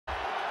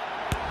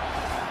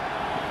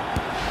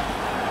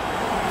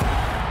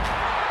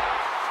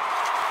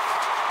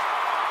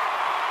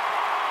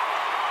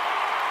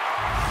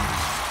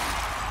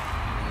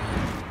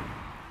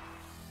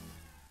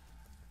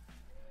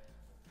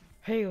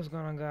Hey, what's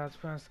going on, guys?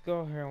 Prince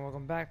Go here, and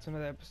welcome back to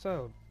another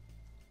episode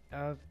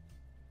of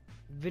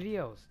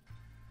videos.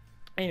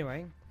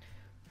 Anyway,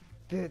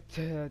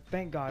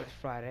 thank God it's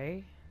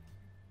Friday,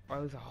 or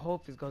at least I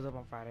hope this goes up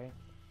on Friday.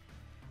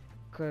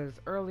 Cause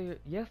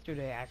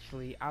yesterday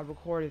actually, I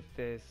recorded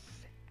this,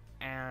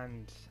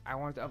 and I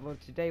wanted to upload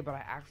it today, but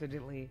I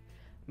accidentally,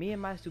 me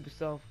and my stupid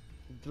self,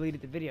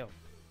 deleted the video,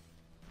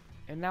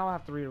 and now I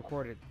have to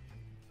re-record it.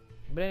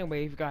 But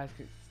anyway, if you guys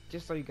could,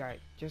 just so you guys,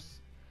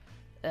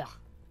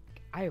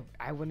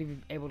 I wasn't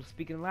even able to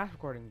speak in the last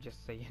recording,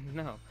 just so you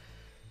know.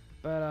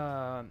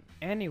 But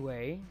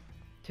anyway,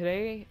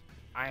 today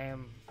I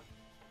am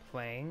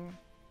playing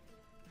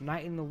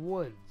Night in the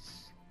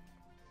Woods.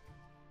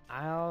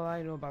 All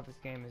I know about this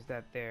game is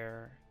that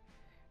there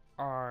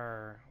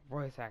are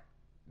voice act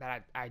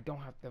that I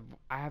don't have to.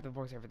 I have to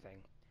voice everything.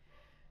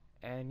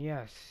 And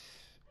yes,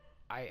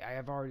 I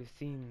have already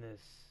seen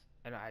this,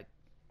 and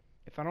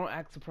if I don't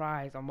act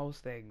surprised on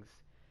most things,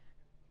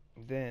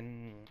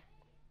 then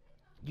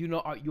you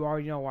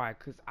already know why,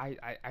 because I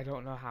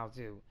don't know how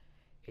to.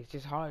 It's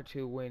just hard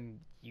to when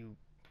you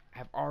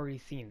have already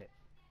seen it.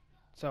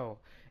 So,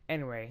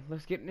 anyway,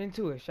 let's get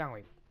into it, shall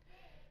we?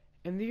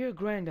 In the year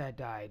Granddad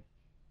died,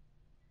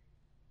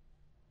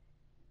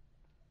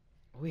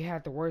 we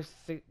had the worst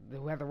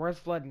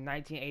flood in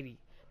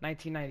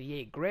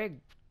 1998.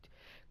 Greg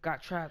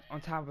got trapped on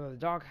top of the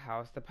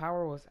doghouse. The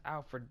power was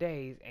out for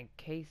days, and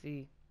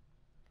Casey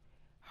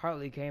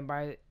Hartley came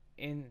by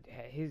in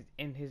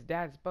his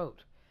dad's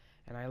boat,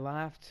 and I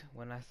laughed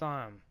when I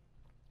saw him.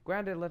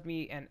 Granddad left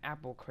me an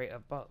apple crate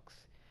of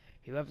books.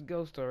 He loved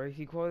ghost stories.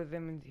 He quoted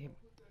them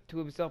to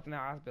himself in the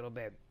hospital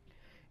bed.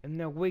 In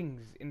their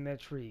wings, in their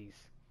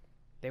trees,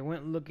 they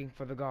went looking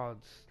for the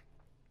gods,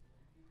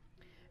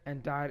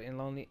 and died in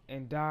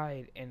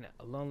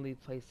lonely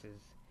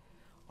places.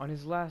 On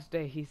his last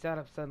day, he sat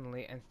up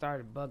suddenly and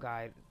stared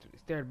bug-eyed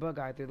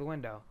through the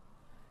window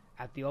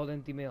at the old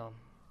empty mill.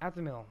 At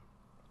the mill.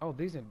 Oh,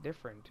 these are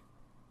different.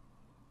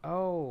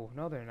 Oh,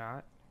 no, they're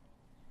not.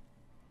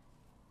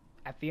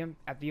 At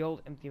the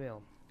old empty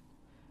mill.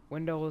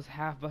 Window was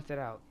half busted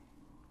out.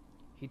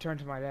 He turned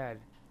to my dad.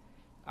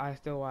 Eyes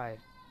still wide.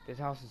 This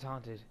house is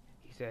haunted,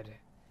 he said,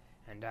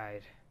 and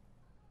died.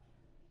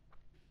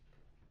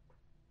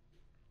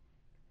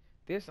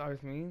 This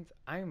always means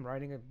I'm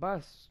riding a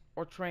bus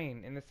or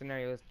train. In this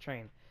scenario, it's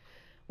train.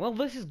 Well,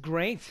 this is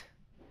great.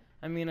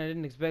 I mean, I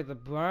didn't expect a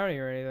party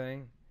or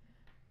anything,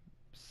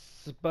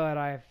 but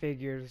I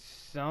figured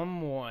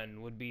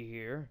someone would be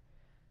here.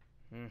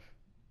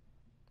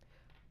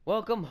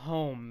 Welcome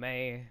home,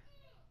 May.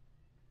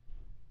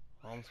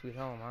 Home sweet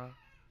home, huh?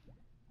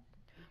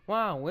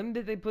 Wow, when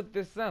did they put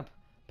this up?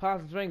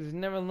 Possum Springs has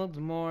never looked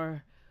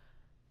more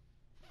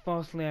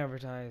falsely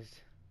advertised.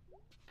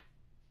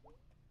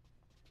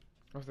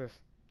 What's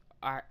this?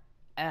 I'm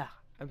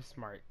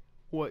smart.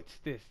 What's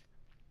this?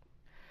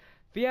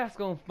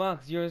 Fiasco and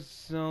Fox, you're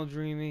so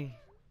dreamy.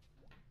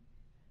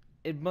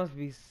 It must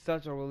be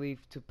such a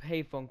relief to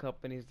payphone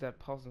companies that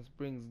Possum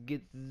Springs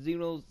gets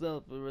zero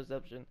cell phone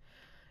reception.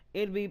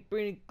 It'd be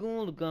pretty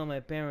cool to call my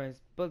parents,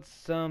 but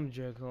some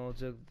jerkhole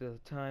took the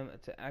time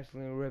to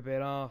actually rip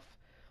it off.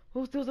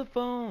 Who steals a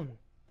phone?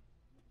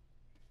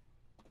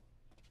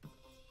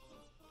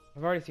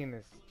 I've already seen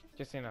this,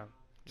 just so you know.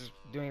 Just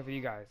doing it for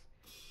you guys.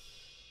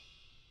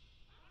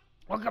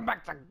 Welcome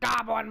back to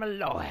Garbo and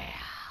Malloy.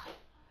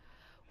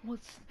 What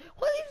is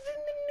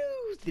in the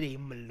news today,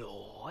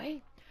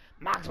 Malloy?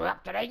 Marks were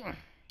up today.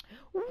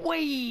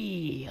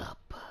 Way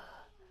up.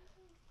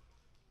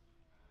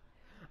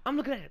 I'm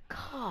looking at a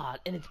card,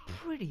 and it's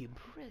pretty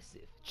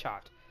impressive.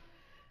 Chart.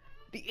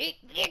 The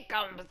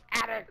incomes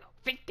added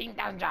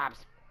 15,000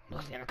 jobs,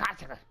 mostly in the car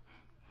sector,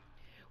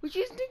 which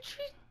is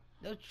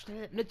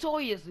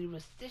notoriously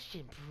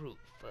recession-proof.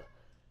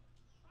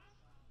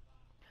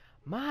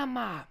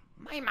 My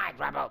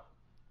trouble.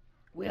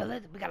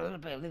 Well, we got a little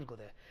bit political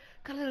there.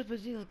 Got a little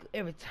bit political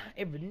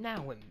every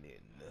now and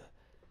then.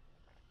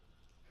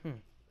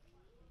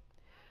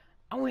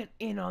 I went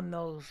in on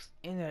those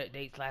internet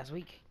dates last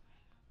week.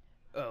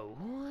 Oh,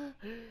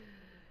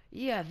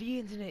 yeah, the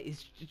internet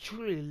is a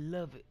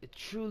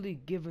truly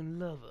giving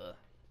lover.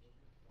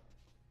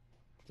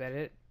 Is that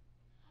it?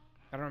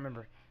 I don't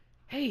remember.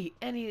 Hey,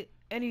 any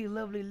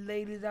lovely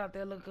ladies out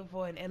there looking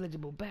for an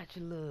eligible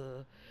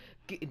bachelor,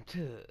 get in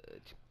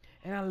touch,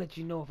 and I'll let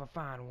you know if I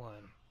find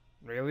one.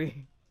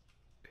 Really?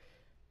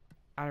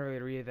 I didn't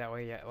really read it that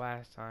way yet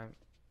last time.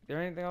 Is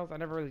there anything else? I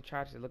never really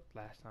tried to look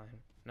last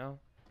time. No?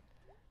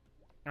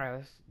 Alright,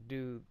 let's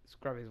do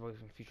Scrubby's voice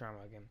from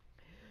Futurama again.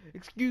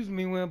 Excuse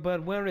me,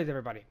 but where is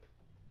everybody?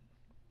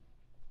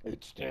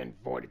 It's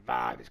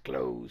 10:45. It's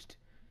closed.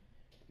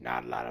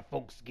 Not a lot of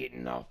folks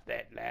getting off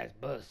that last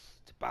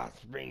bus to Possum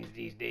Springs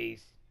these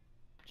days.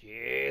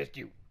 Just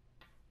you.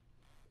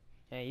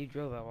 Hey, you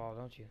drove that wall,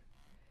 don't you?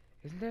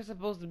 Isn't there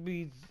supposed to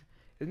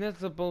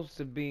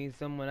be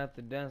someone at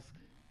the desk?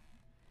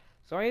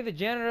 So are you the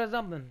janitor or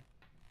something?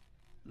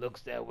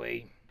 Looks that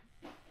way.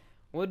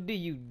 What do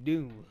you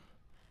do?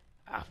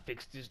 I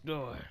fixed this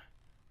door.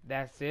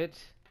 That's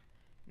it?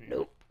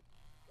 Nope.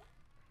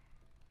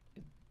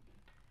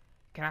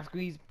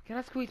 Can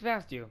I squeeze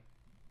past you?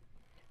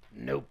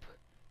 Nope.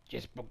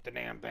 Just broke the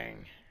damn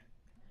thing.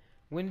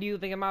 When do you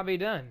think it might be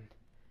done?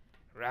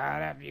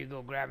 Right after you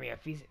go grab me a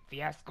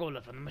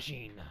fiascola from the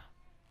machine.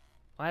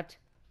 What?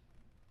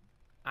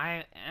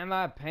 Am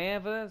I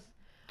paying for this?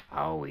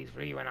 Always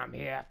free when I'm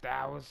here after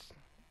hours.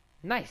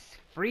 Nice.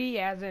 Free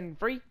as in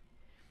free?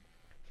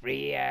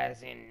 Free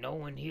as in no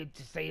one here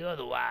to say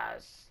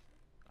otherwise.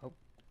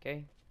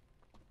 Okay.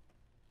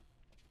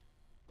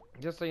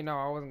 Just so you know,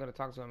 I wasn't gonna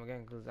talk to him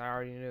again because I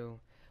already knew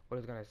what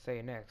he was gonna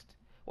say next.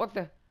 What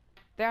the?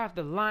 They have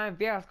the lime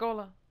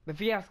fiascola? The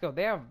fiasco.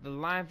 They have the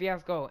lime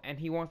fiasco, and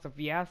he wants a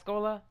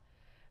fiascola?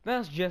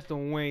 That's just a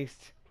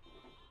waste.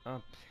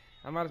 I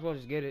might as well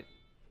just get it.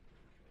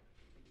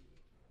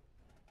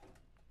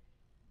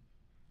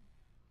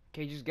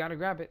 Okay, you just gotta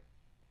grab it.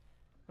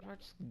 What if I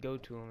just go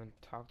to him and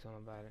talk to him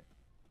about it?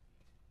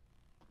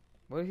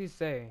 What did he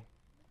say?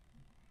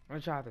 Let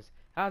me try this.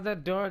 How's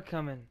that door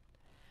coming?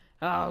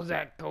 How's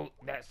that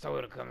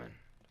soda coming?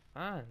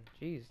 Fine.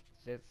 Jeez,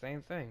 it's the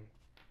same thing.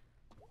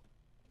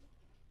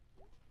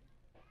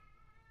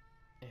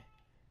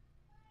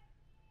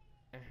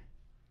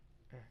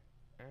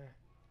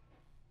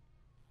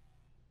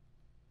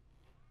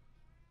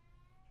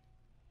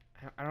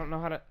 I don't know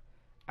how to.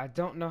 I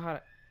don't know how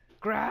to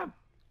grab.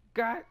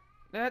 Got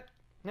that.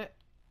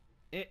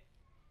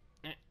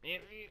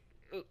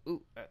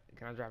 Ooh.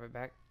 Can I drop it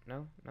back?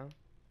 No.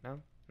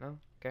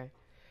 Okay.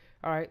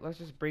 All right. Let's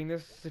just bring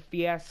this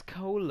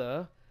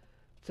fiascola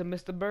to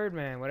Mr.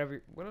 Birdman.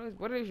 Whatever.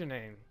 What is your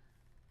name?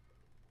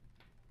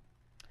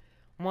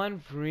 One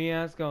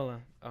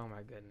fiascola. Oh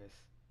my goodness.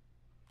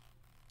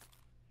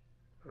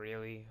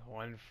 Really?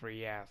 One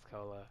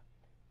fiascola.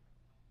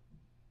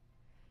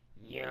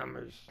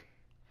 Yummers.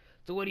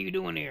 So what are you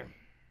doing here?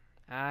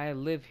 I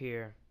live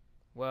here.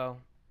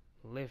 Well,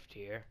 lived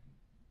here.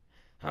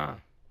 Huh.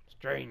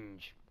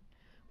 Strange.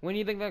 When do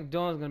you think that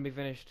dawn's gonna be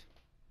finished?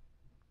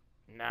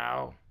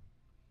 Now.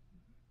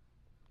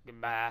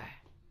 Goodbye.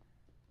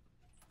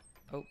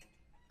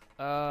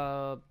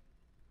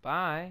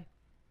 Bye.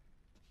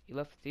 You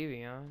left the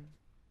TV on.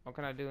 What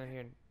can I do in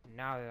here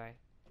now that I...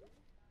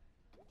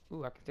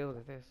 Ooh, I can still look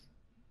at this.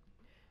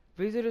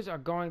 Visitors are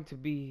going to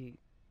be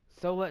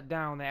so let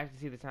down they actually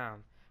see the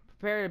town.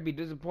 Prepare to be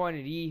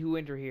disappointed, ye who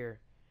enter here.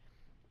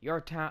 Our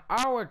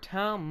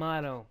town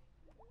motto.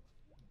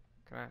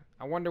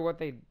 I wonder what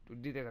they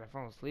would do there on the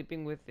phone.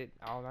 Sleeping with it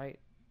all night.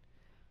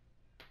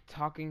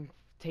 Talking,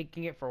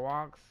 taking it for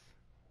walks.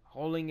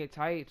 Holding it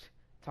tight.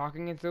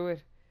 Talking into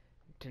it.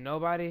 To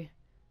nobody.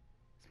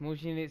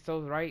 Smooching it so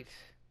right.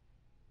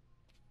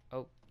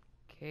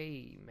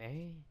 Okay,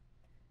 man.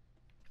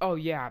 Oh,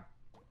 yeah.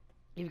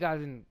 You guys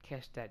didn't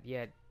catch that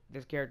yet.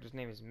 This character's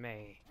name is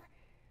May.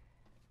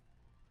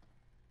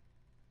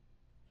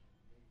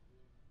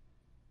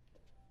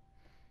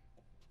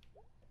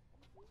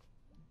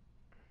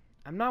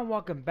 I'm not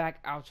walking back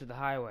out to the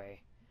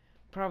highway.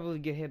 Probably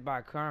get hit by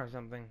a car or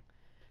something.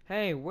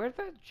 Hey, where'd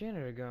that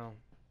janitor go?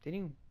 Did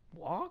he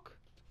walk?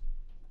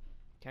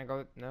 Can't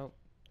go. Nope.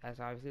 That's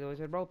obviously the way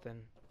said both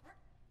then.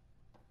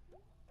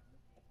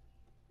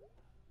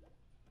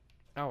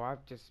 Oh,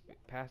 I've just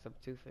passed up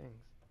two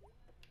things.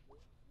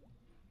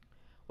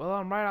 Well,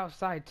 I'm right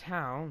outside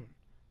town.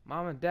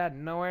 Mom and Dad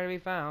nowhere to be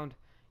found.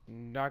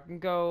 Dark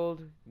and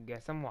cold.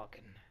 Guess I'm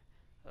walking.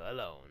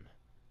 Alone.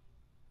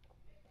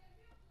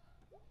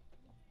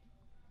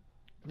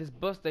 This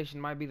bus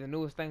station might be the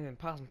newest thing in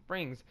Possum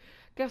Springs.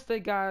 Guess they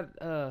got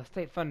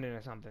state funding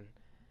or something.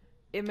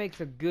 It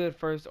makes a good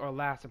first or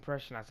last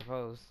impression, I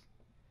suppose.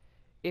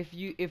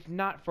 If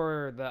not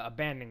for the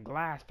abandoned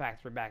glass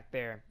factory back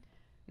there,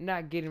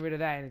 not getting rid of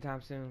that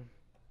anytime soon.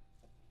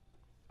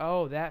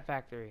 Oh, that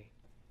factory.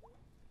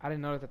 I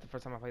didn't notice that the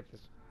first time I played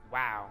this.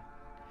 Wow.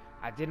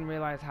 I didn't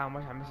realize how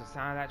much I missed the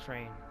sound of that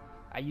train.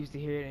 I used to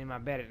hear it in my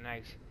bed at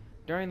night.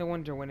 During the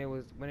winter when the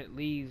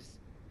leaves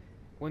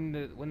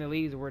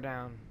were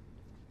down.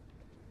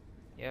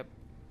 Yep.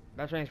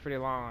 That train's pretty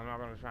long. I'm not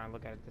gonna try and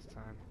look at it this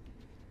time.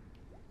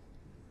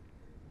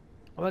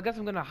 Well, I guess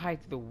I'm gonna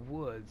hike to the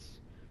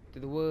woods. To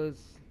the woods.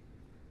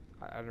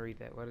 I didn't read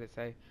that. What did it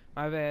say?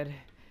 My bed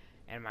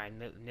and my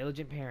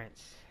negligent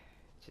parents.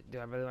 Do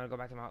I really want to go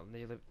back to my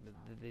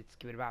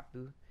skip it about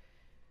boo?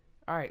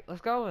 Alright,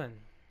 let's go then.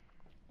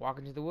 Walk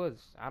into the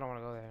woods. I don't want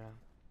to go there now.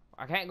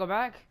 I can't go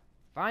back?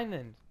 Fine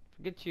then.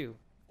 Forget you.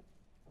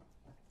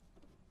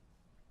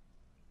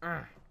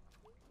 There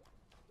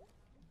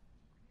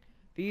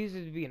used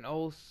to be an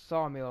old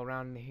sawmill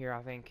around here,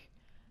 I think.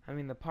 I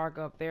mean, the park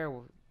up there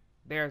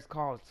is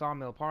called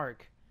Sawmill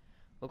Park.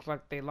 Looks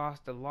like they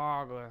lost a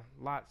log or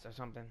lots or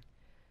something.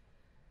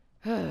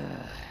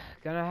 Gonna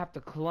have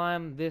to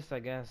climb this, I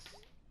guess.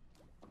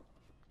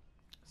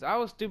 So I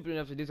was stupid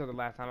enough to do something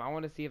last time. I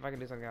want to see if I can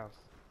do something else.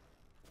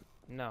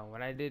 No,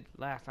 what I did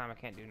last time I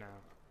can't do now.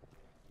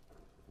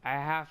 I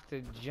have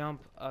to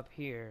jump up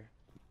here.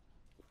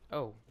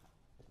 Oh.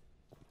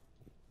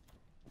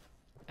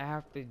 I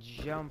have to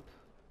jump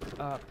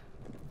up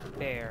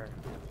there.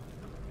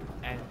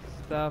 And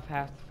stuff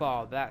has to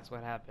fall. That's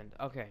what happened.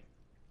 Okay.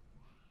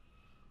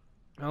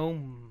 Oh,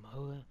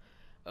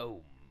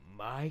 oh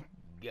my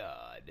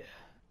God.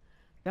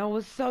 That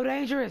was so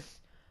dangerous.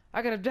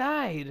 I could have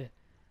died.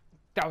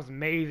 That was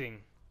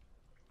amazing.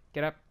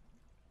 Get up.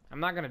 I'm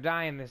not gonna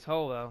die in this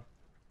hole though.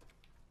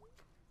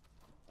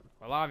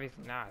 Well,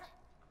 obviously not.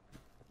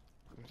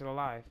 I'm still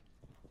alive.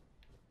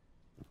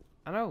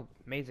 I know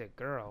May's a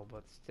girl,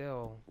 but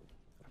still,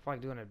 I feel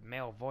like doing a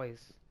male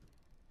voice.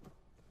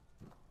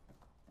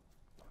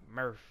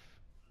 Murph.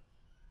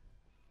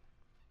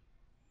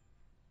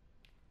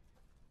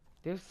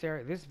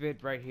 This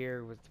bit right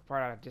here was the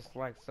part I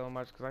disliked so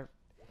much because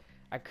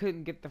I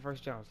couldn't get the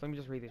first jump. So let me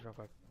just read this real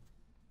quick.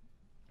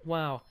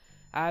 Wow,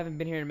 I haven't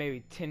been here in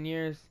maybe 10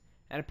 years,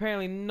 and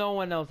apparently no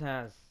one else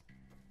has.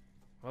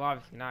 Well,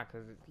 obviously not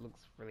because it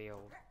looks really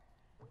old.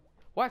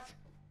 What?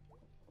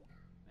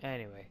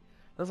 Anyway,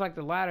 looks like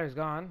the ladder's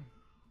gone.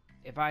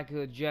 If I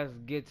could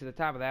just get to the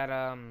top of that,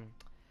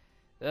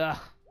 ugh.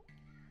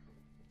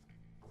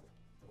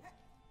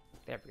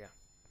 There we go.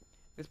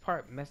 This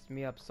part messed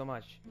me up so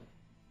much.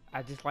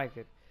 I disliked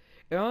it.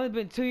 It's only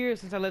been 2 years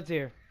since I lived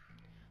here.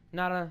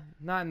 Not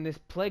in this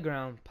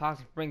playground,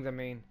 Possum Springs, I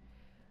mean.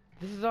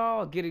 This is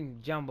all getting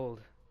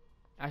jumbled.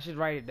 I should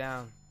write it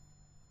down.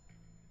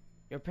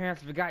 Your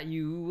parents forgot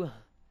you.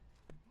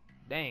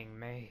 Dang,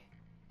 May.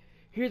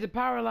 Here's the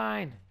power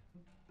line.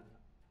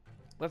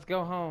 Let's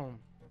go home.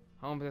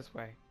 Home's this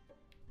way.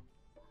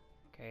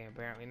 Okay,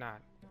 apparently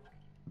not.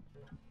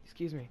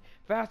 Excuse me.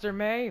 Faster,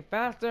 May!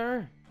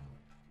 Faster!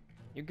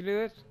 You can do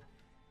this?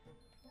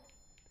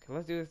 Okay,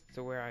 let's do this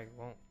to where I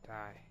won't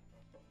die.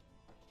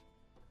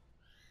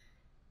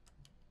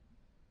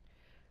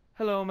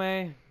 Hello,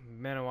 May.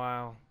 Been a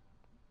while.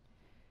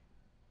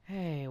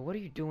 Hey, what are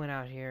you doing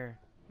out here?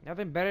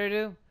 Nothing better to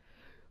do?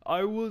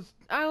 I was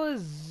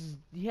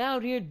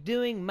out here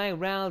doing my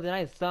rounds and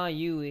I saw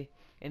you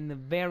in the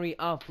very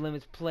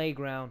off-limits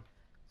playground.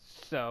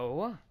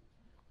 So,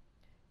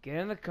 get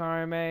in the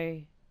car,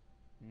 May.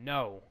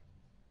 No.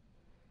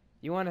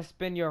 You want to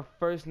spend your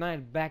first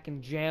night back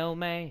in jail,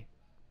 May?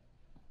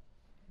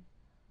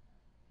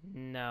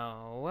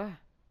 No.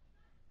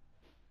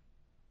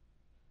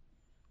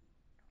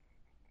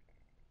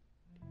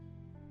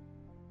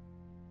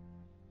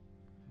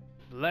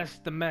 Bless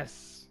the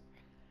mess.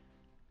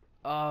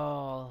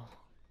 Oh.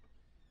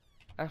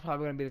 That's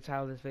probably going to be the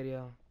title of this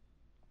video.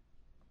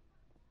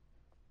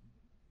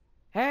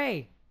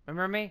 Hey!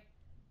 Remember me?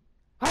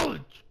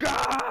 Holy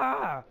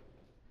God!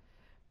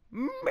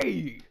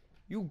 Me!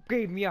 You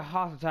gave me a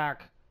heart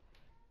attack.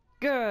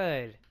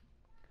 Good.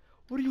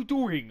 What are you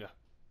doing?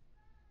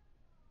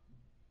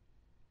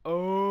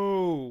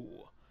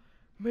 Oh.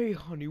 May,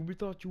 honey, we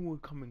thought you were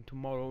coming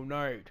tomorrow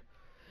night.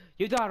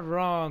 You thought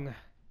wrong.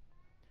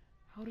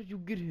 How did you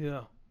get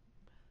here?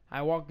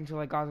 I walked until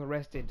I got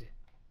arrested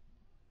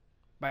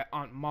by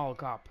Aunt Mall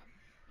Cop.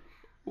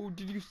 Oh,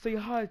 did you say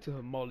hi to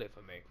her, Molly,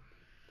 for me?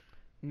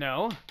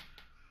 No.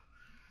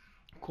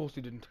 Of course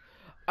you didn't.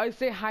 I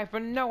say hi for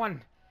no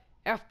one.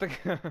 F the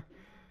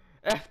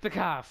F the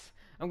cops.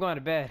 I'm going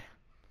to bed.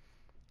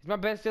 Is my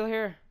bed still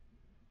here?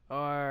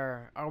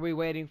 Or are we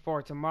waiting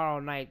for tomorrow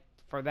night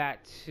for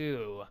that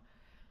too?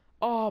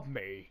 Oh,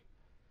 May.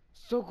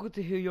 So good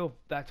to hear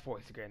that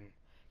voice again.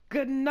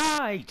 Good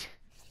night!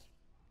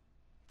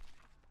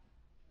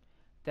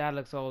 Dad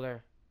looks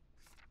older.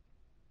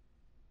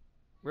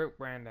 Rip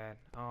Granddad.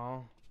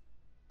 Oh.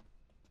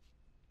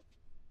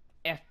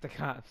 F the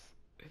cops.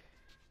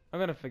 I'm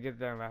gonna forget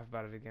that and laugh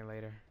about it again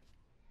later.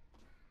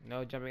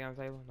 No jumping on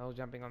the table. No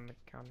jumping on the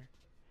counter.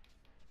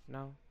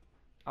 No.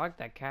 I like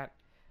that cat.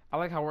 I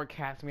like how we're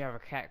cats and we have a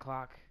cat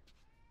clock.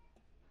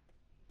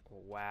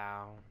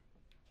 Wow.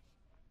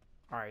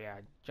 Alright, yeah.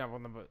 Jump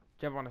on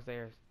the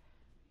stairs.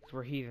 'Cause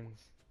we're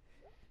heathens.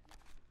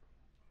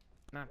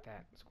 Not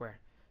that. Square.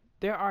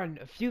 There are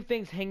a few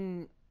things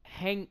hanging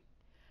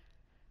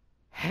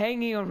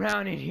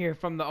around in here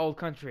from the old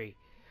country.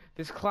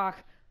 This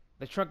clock,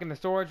 the trunk in the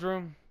storage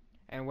room,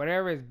 and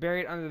whatever is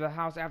buried under the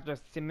house after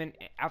the cement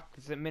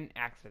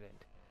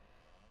accident.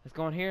 Let's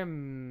go in here,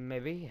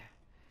 maybe.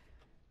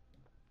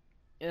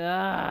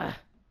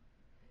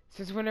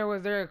 Since when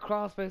was there a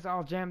crawl space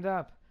all jammed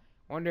up?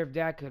 Wonder if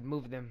Dad could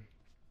move them.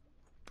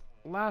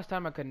 Last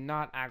time I could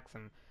not axe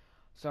him,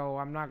 so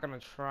I'm not gonna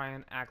try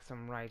and axe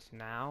him right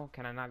now.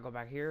 Can I not go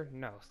back here?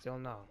 No, still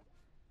no.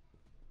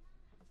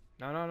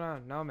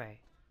 No, May.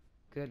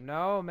 Good,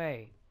 no,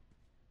 May.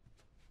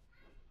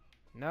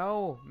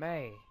 No,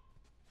 May.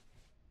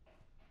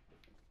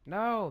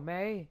 No,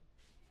 May.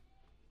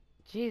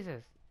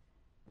 Jesus.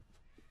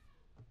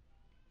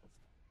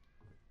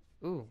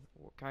 Ooh,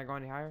 can I go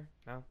any higher?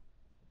 No.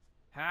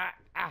 Ha!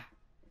 Ah!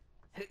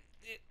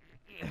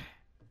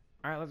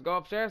 Alright, let's go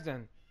upstairs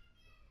then.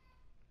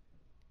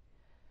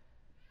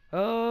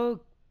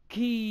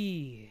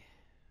 Okay.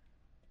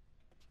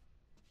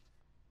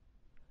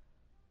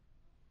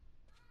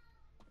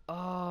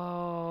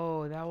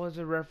 Oh, that was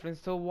a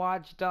reference to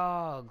Watch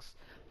Dogs.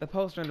 The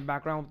poster in the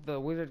background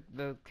with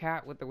the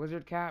cat with the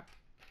wizard cap,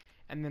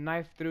 and the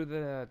knife through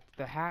the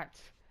hat.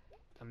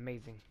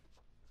 Amazing.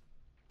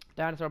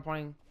 Dinosaur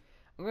pointing.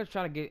 I'm gonna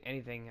try to get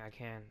anything I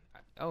can.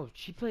 Oh,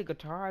 she played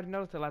guitar? I didn't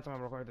notice the last time I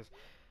recorded this.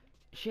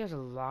 She has a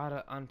lot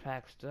of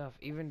unpacked stuff,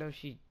 even though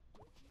she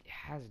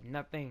has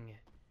nothing.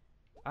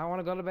 I don't want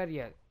to go to bed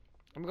yet.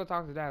 I'm gonna go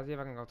talk to Dad, see if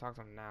I can go talk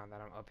to him now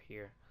that I'm up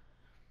here.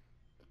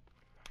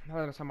 Now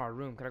that I'm in my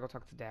room, can I go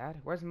talk to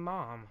Dad? Where's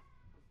Mom?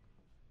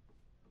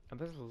 Oh,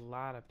 there's a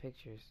lot of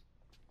pictures.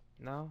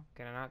 No?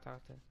 Can I not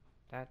talk to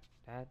Dad?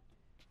 Dad?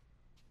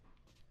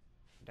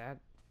 Dad?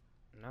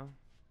 No?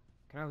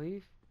 Can I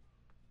leave?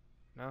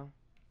 No?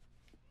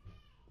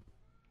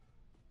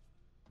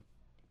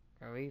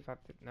 Can I leave?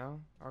 No?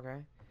 Okay.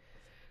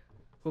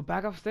 Well,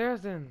 back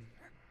upstairs then.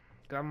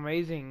 'Cause I'm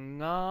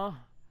amazing.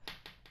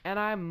 And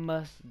I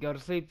must go to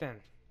sleep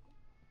then.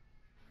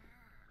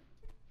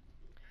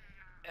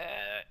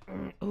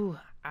 Ooh,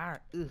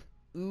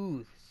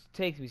 this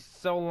takes me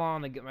so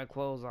long to get my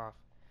clothes off.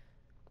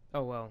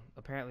 Oh well,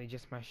 apparently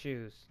just my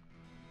shoes.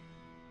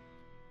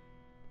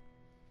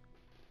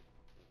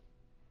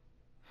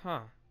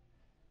 Huh.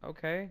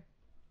 Okay.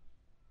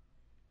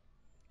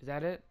 Is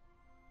that it?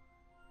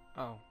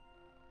 Oh.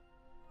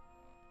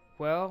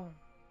 Well,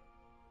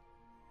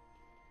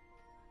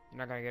 you're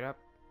not gonna get up?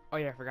 Oh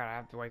yeah, I forgot, I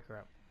have to wake her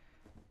up.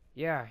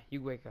 Yeah,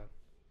 you wake up.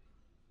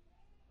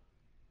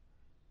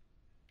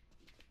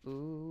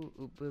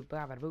 Ooh, boop,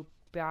 ba, ba, boop,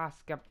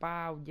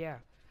 basketball, yeah.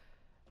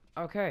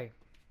 Okay.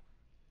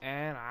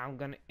 And I'm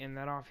gonna end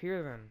that off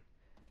here then.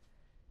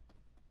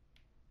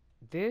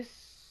 This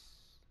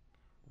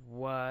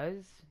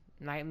was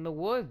Night in the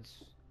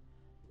Woods.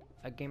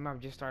 A game I've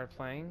just started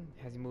playing.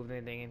 Has he moved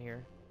anything in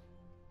here?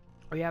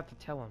 Oh, you have to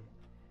tell him.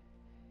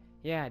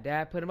 Yeah,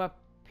 Dad put him up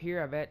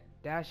here. I bet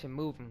Dad should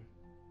move him.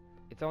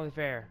 It's only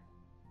fair.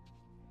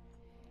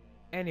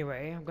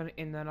 Anyway, I'm gonna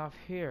end that off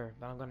here,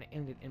 but I'm gonna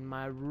end it in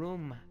my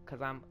room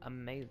because I'm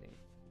amazing.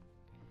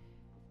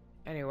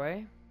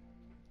 Anyway,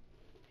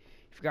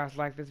 if you guys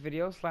like this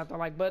video, slap the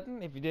like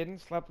button. If you didn't,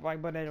 slap the like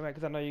button anyway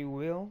because I know you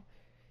will,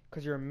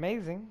 because you're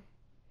amazing.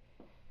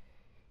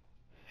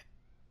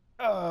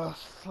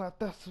 Slap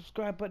that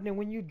subscribe button, and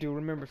when you do,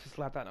 remember to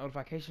slap that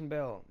notification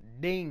bell.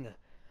 Ding!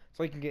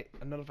 So you can get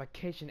a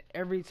notification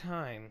every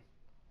time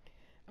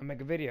I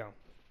make a video.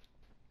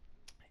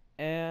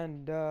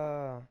 And,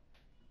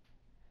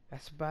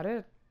 that's about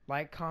it.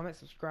 Like, comment,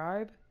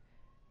 subscribe.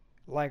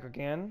 Like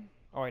again.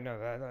 Oh, wait, no,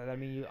 that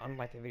means you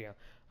unlike the video.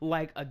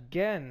 Like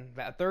again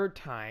that third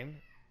time.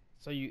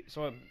 So you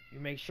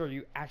make sure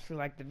you actually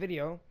like the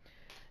video.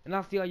 And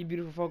I'll see all you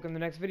beautiful folk in the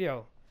next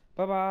video.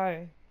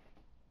 Bye-bye.